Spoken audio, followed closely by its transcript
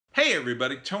Hey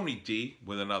everybody, Tony D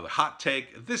with another hot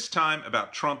take, this time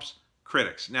about Trump's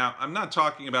critics. Now, I'm not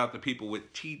talking about the people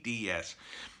with TDS.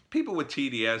 People with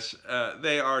TDS,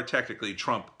 they are technically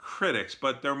Trump critics,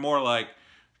 but they're more like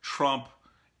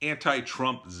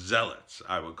anti-Trump zealots,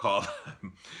 I would call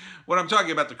them. When I'm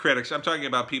talking about the critics, I'm talking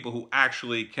about people who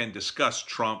actually can discuss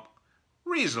Trump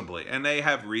reasonably, and they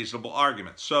have reasonable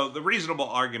arguments. So the reasonable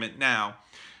argument now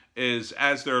is,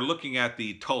 as they're looking at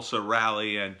the Tulsa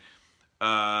rally and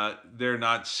they're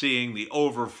not seeing the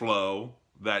overflow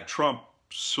that Trump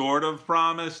sort of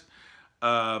promised,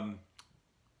 that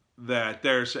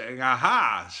they're saying,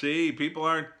 aha, see, people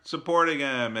aren't supporting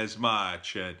him as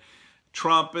much, and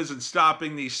Trump isn't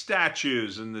stopping these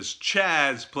statues in this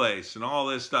Chaz place and all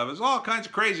this stuff. There's all kinds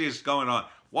of craziness going on.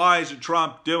 Why isn't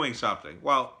Trump doing something?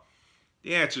 Well,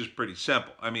 the answer is pretty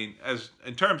simple. I mean,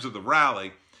 in terms of the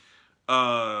rally's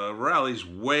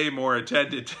way more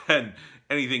attended than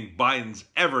anything Biden's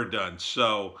ever done.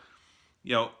 So,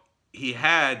 you know, he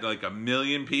had like 1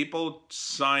 million people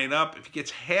sign up. If he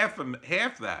gets half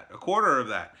that, a quarter of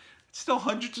that, it's still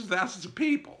hundreds of thousands of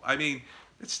people. I mean,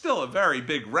 it's still a very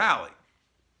big rally.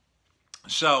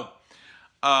 So,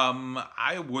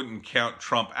 I wouldn't count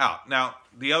Trump out. Now,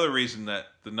 the other reason that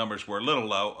the numbers were a little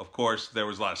low, of course, there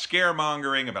was a lot of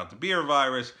scaremongering about the beer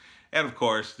virus. And, of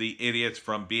course, the idiots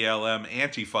from BLM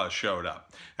Antifa showed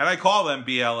up. And I call them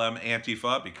BLM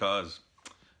Antifa because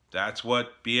that's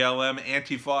what BLM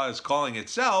Antifa is calling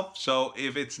itself. So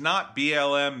if it's not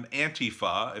BLM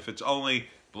Antifa, if it's only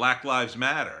Black Lives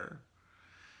Matter,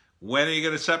 when are you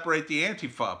going to separate the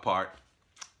Antifa part?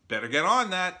 Better get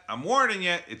on that. I'm warning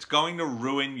you, it's going to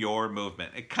ruin your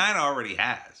movement. It kind of already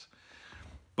has.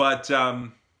 But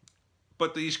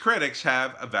these critics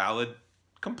have a valid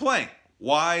complaint.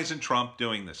 Why isn't Trump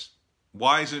doing this?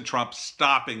 Why isn't Trump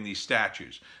stopping these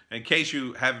statues? In case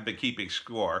you haven't been keeping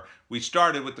score, we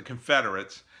started with the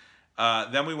Confederates.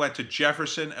 Then we went to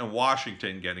Jefferson and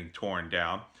Washington getting torn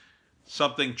down.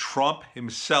 Something Trump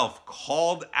himself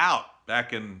called out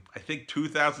back in, I think,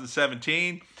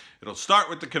 2017. It'll start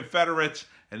with the Confederates,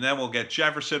 and then we'll get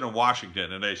Jefferson and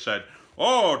Washington. And they said,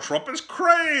 oh, Trump is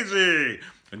crazy.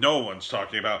 And no one's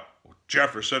talking about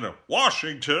Jefferson and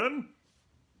Washington.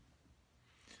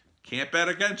 Can't bet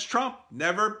against Trump.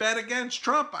 Never bet against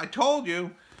Trump. I told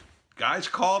you. Guys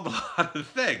called a lot of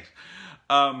things.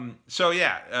 So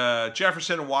yeah,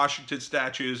 Jefferson and Washington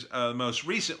statues, the most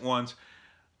recent ones,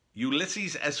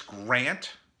 Ulysses S.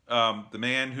 Grant, the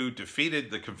man who defeated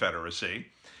the Confederacy,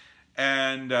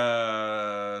 and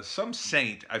some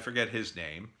saint, I forget his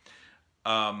name,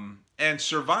 and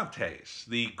Cervantes,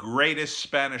 the greatest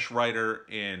Spanish writer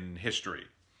in history.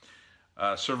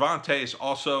 Cervantes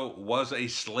also was a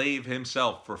slave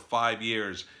himself for 5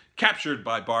 years, captured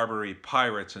by Barbary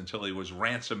pirates until he was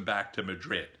ransomed back to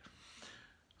Madrid.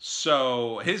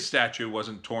 So his statue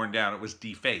wasn't torn down, it was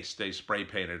defaced. They spray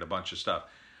painted a bunch of stuff.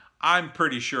 I'm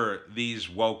pretty sure these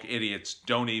woke idiots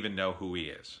don't even know who he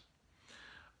is.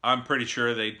 I'm pretty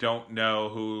sure they don't know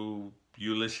who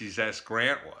Ulysses S.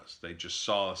 Grant was. They just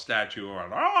saw a statue and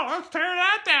went, oh, let's tear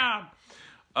that down.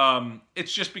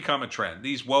 It's just become a trend.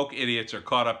 These woke idiots are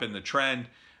caught up in the trend,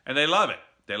 and they love it.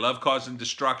 They love causing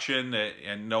destruction,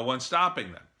 and no one's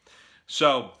stopping them.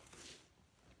 So,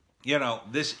 you know,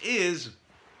 this is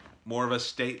more of a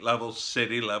state-level,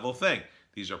 city-level thing.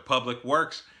 These are public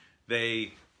works.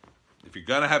 If you're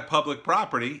going to have public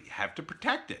property, you have to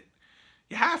protect it.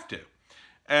 You have to.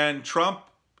 And Trump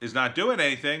is not doing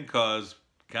anything because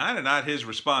kind of not his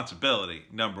responsibility,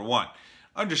 number one.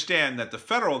 Understand that the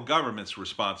federal government's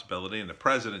responsibility, and the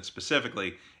president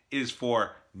specifically, is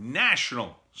for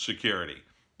national security.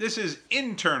 This is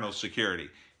internal security.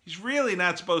 He's really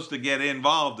not supposed to get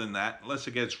involved in that unless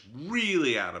it gets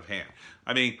really out of hand.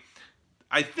 I mean,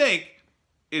 I think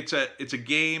it's a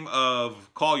game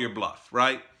of call your bluff,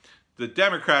 right? The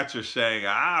Democrats are saying,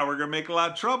 we're going to make a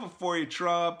lot of trouble for you,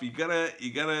 Trump. You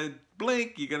gotta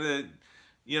blink. You gotta,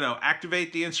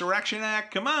 activate the Insurrection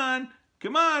Act. Come on.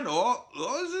 Come on. Oh,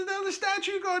 is another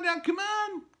statue going down? Come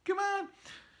on. Come on.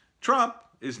 Trump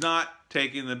is not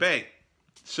taking the bait.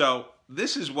 So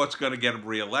this is what's going to get him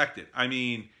reelected. I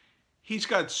mean, he's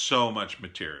got so much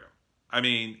material. I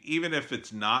mean, even if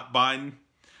it's not Biden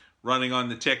running on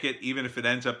the ticket, even if it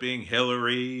ends up being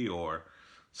Hillary or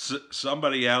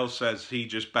somebody else as he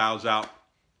just bows out,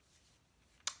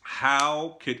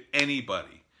 how could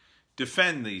anybody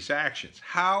defend these actions?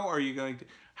 How are you going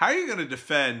to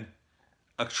defend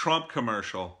a Trump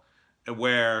commercial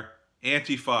where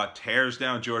Antifa tears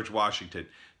down George Washington,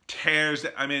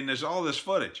 there's all this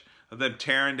footage of them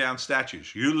tearing down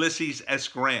statues. Ulysses S.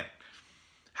 Grant.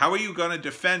 How are you going to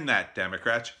defend that,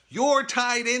 Democrats? You're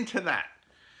tied into that.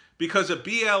 because of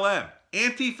BLM.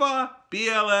 Antifa,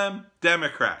 BLM,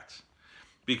 Democrats.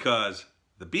 Because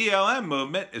the BLM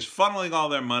movement is funneling all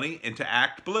their money into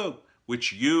Act Blue,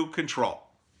 which you control.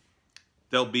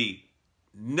 There'll be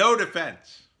no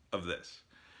defense of this.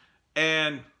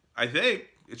 And I think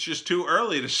it's just too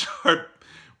early to start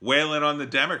wailing on the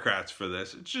Democrats for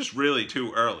this. It's just really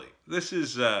too early. This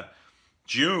is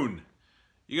June.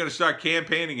 You're going to start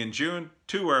campaigning in June?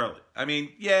 Too early. I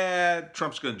mean, yeah,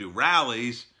 Trump's going to do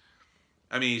rallies.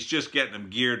 I mean, he's just getting them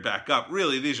geared back up.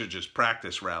 Really, these are just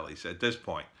practice rallies at this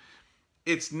point.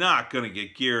 It's not going to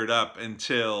get geared up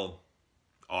until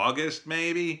August,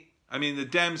 maybe. I mean, the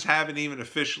Dems haven't even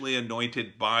officially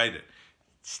anointed Biden. It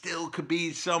still could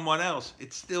be someone else.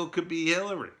 It still could be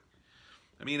Hillary.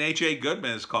 I mean, H.A.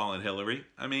 Goodman is calling Hillary.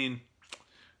 I mean,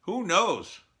 who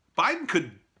knows? Biden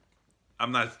could,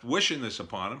 I'm not wishing this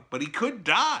upon him, but he could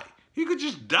die. He could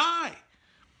just die.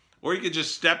 Or he could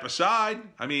just step aside.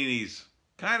 I mean, he's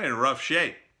kind of in rough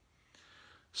shape.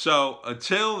 So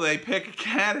until they pick a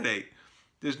candidate,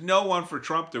 there's no one for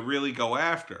Trump to really go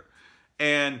after.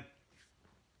 And,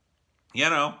 you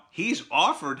know, he's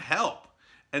offered help,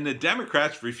 and the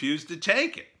Democrats refuse to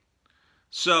take it.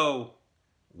 So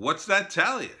what's that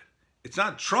tell you? It's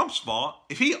not Trump's fault.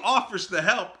 If he offers the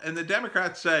help and the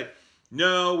Democrats say,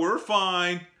 no, we're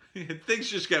fine, things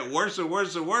just get worse and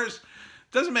worse and worse,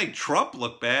 it doesn't make Trump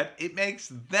look bad. It makes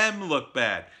them look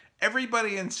bad.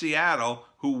 Everybody in Seattle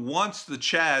who wants the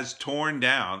Chaz torn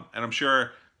down, and I'm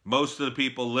sure most of the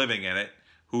people living in it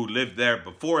who lived there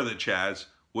before the Chaz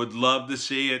would love to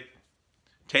see it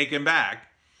taken back.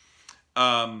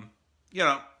 You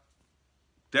know,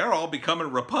 they're all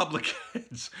becoming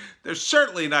Republicans. They're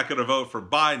certainly not going to vote for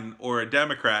Biden or a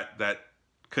Democrat that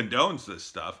condones this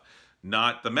stuff,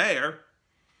 not the mayor.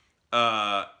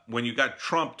 When you got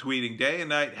Trump tweeting day and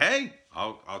night, hey,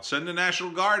 I'll send the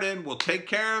National Guard in. We'll take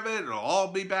care of it. It'll all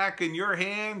be back in your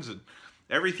hands, and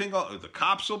everything. The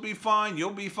cops will be fine.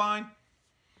 You'll be fine.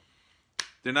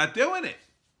 They're not doing it.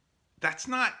 That's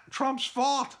not Trump's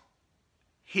fault.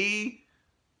 He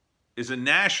is a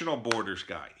national borders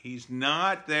guy. He's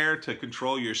not there to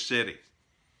control your city.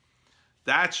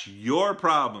 That's your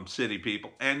problem, city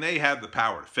people, and they have the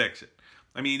power to fix it.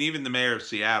 I mean, even the mayor of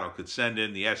Seattle could send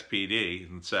in the SPD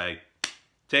and say,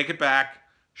 take it back,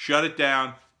 shut it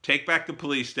down, take back the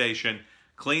police station,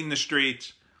 clean the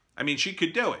streets. I mean, she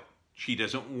could do it. She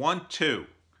doesn't want to.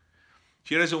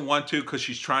 She doesn't want to because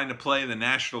she's trying to play the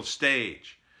national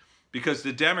stage. Because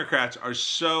the Democrats are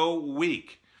so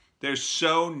weak. There's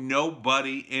so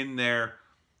nobody in their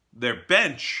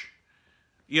bench.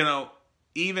 You know,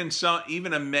 even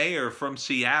a mayor from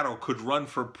Seattle could run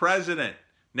for president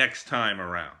next time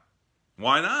around.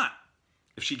 Why not?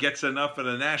 If she gets enough of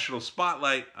the national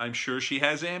spotlight, I'm sure she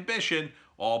has ambition.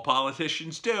 All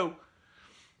politicians do.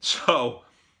 So,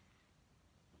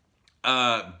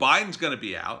 Biden's going to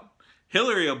be out.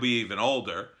 Hillary will be even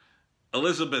older.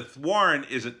 Elizabeth Warren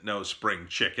isn't no spring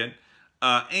chicken.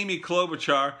 Amy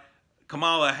Klobuchar,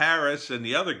 Kamala Harris, and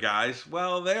the other guys,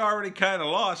 well, they already kind of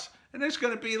lost. And there's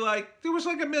going to be there was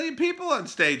like 1 million people on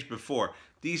stage before.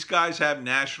 These guys have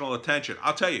national attention.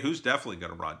 I'll tell you who's definitely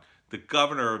going to run. The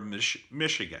governor of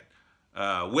Michigan.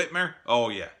 Whitmer. Oh,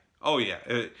 yeah. Oh, yeah.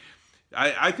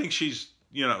 I think she's,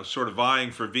 you know, sort of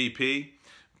vying for VP.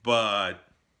 But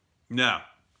no,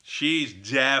 she's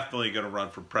definitely going to run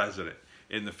for president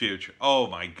in the future. Oh,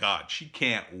 my God. She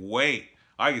can't wait.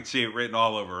 I could see it written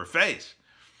all over her face.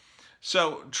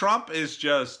 So Trump is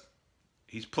just,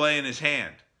 he's playing his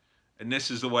hand. And this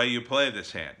is the way you play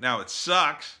this hand. Now, it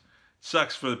sucks. It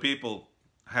sucks for the people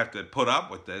who have to put up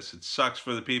with this. It sucks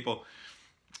for the people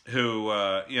who,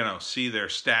 you know, see their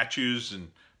statues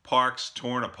and parks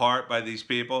torn apart by these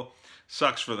people.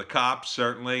 Sucks for the cops,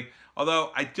 certainly.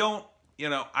 Although I don't, you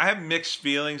know, I have mixed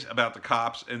feelings about the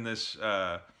cops in this,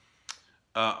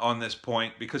 on this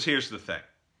point. Because here's the thing.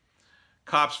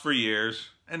 Cops for years,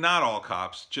 and not all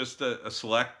cops, just a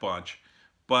select bunch.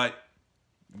 But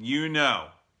you know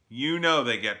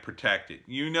they get protected.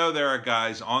 You know there are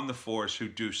guys on the force who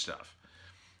do stuff.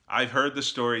 I've heard the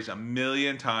stories 1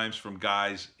 million times from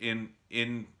guys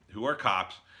who are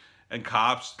cops, and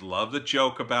cops love to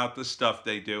joke about the stuff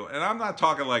they do. And I'm not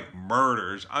talking like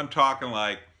murders. I'm talking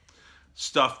like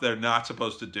stuff they're not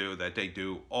supposed to do that they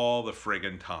do all the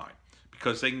friggin' time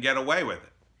because they can get away with it.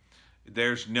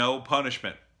 There's no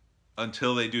punishment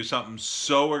until they do something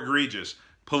so egregious.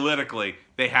 Politically,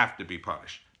 they have to be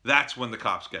punished. That's when the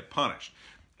cops get punished.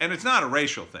 And it's not a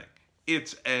racial thing.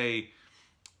 It's a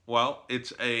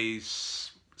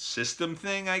system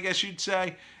thing, I guess you'd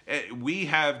say. We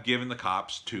have given the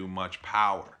cops too much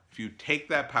power. If you take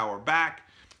that power back,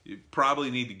 You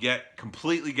probably need to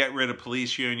completely get rid of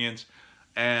police unions,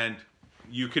 and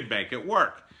you could make it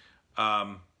work.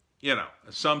 You know,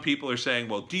 some people are saying,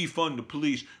 well, defund the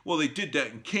police. Well, they did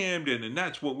that in Camden, and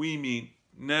that's what we mean.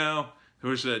 No, there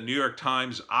was a New York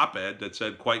Times op-ed that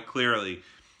said quite clearly,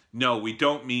 no, we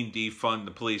don't mean defund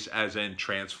the police as in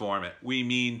transform it. We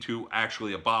mean to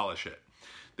actually abolish it.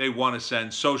 They want to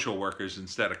send social workers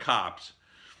instead of cops.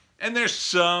 And there's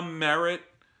some merit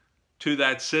to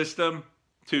that system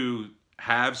to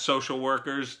have social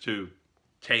workers to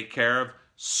take care of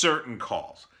certain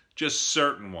calls, just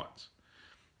certain ones.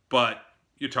 But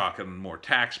you're talking more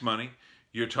tax money,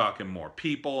 you're talking more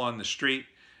people on the street,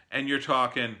 and you're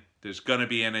talking there's going to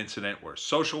be an incident where a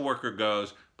social worker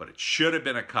goes, but it should have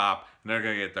been a cop, and they're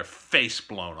going to get their face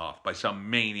blown off by some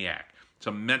maniac.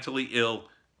 Some mentally ill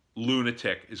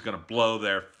lunatic is going to blow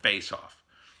their face off.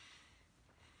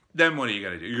 Then what are you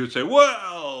going to do? You're going to say,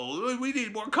 well, we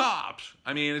need more cops.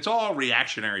 I mean, it's all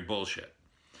reactionary bullshit.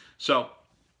 So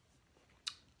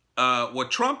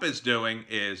what Trump is doing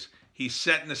is he's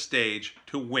setting the stage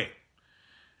to win.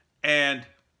 And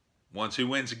once he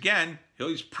wins again,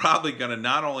 he's probably going to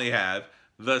not only have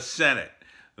the Senate,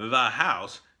 the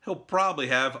House, he'll probably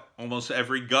have almost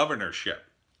every governorship.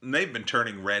 And they've been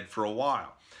turning red for a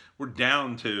while. We're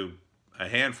down to a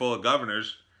handful of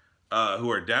governors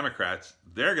who are Democrats.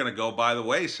 They're going to go by the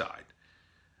wayside.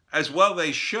 As well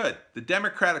they should. The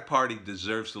Democratic Party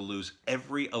deserves to lose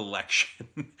every election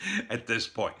at this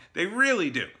point. They really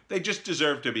do. They just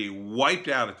deserve to be wiped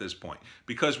out at this point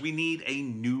because we need a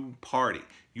new party.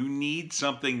 You need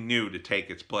something new to take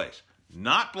its place.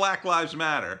 Not Black Lives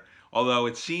Matter, although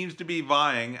it seems to be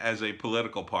vying as a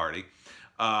political party.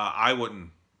 I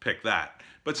wouldn't pick that.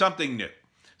 But something new.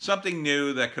 Something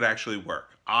new that could actually work.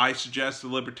 I suggest the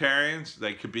Libertarians.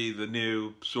 They could be the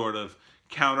new sort of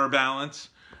counterbalance.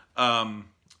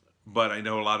 But I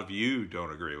know a lot of you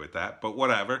don't agree with that, but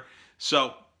whatever.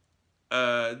 So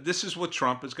this is what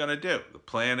Trump is going to do. The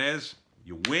plan is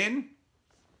you win,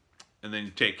 and then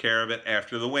you take care of it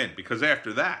after the win. Because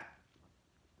after that,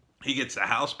 he gets the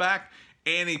House back,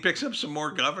 and he picks up some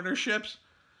more governorships,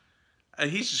 and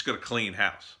he's just going to clean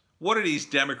house. What are these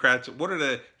Democrats, what are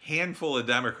the handful of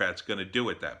Democrats going to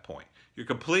do at that point? You're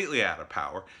completely out of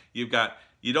power. You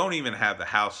don't even have the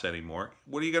House anymore.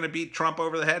 What are you going to beat Trump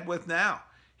over the head with now?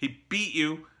 He beat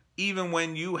you even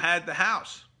when you had the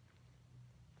House.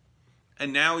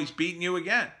 And now he's beating you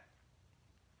again.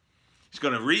 He's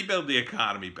going to rebuild the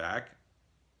economy back.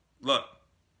 Look,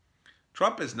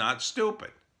 Trump is not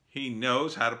stupid. He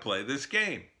knows how to play this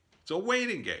game. It's a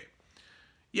waiting game.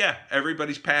 Yeah,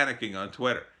 everybody's panicking on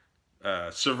Twitter.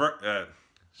 Cernovich,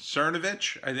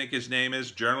 I think his name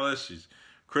is, journalist. He's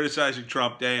criticizing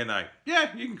Trump day and night.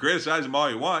 Yeah, you can criticize him all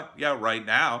you want. Yeah, right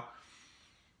now.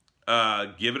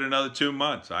 Give it another 2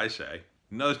 months, I say.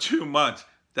 Another 2 months,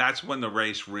 that's when the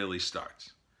race really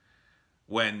starts.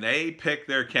 When they pick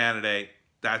their candidate,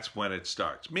 that's when it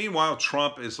starts. Meanwhile,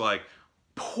 Trump is like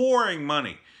pouring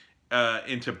money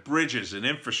into bridges and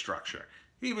infrastructure.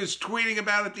 He was tweeting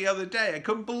about it the other day. I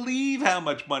couldn't believe how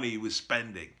much money he was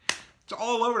spending. It's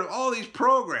all over, all these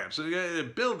programs,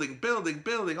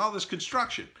 building, all this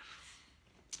construction.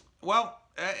 Well,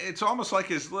 it's almost like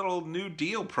his little New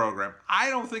Deal program. I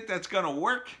don't think that's going to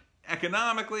work.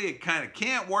 Economically, it kind of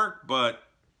can't work, but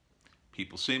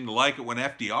people seem to like it when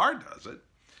FDR does it.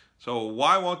 So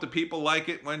why won't the people like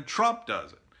it when Trump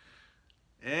does it?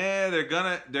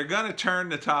 They're gonna turn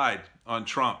the tide on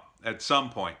Trump at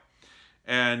some point.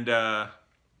 And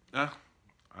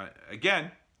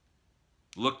again,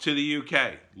 look to the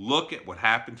UK. Look at what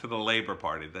happened to the Labour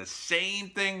Party. The same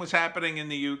thing was happening in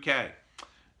the UK.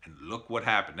 And look what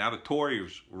happened. Now the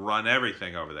Tories run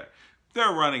everything over there.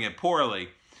 They're running it poorly.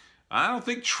 I don't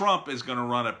think Trump is going to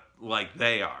run it like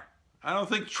they are. I don't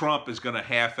think Trump is going to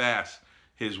half-ass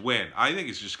his win. I think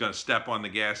he's just going to step on the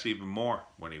gas even more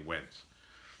when he wins.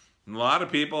 And a lot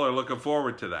of people are looking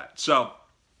forward to that. So,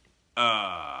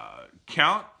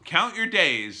 count your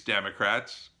days,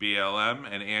 Democrats, BLM,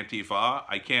 and Antifa.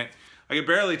 I can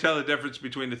barely tell the difference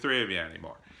between the three of you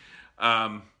anymore.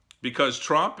 Because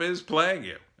Trump is playing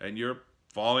you, and you're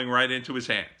falling right into his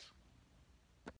hands.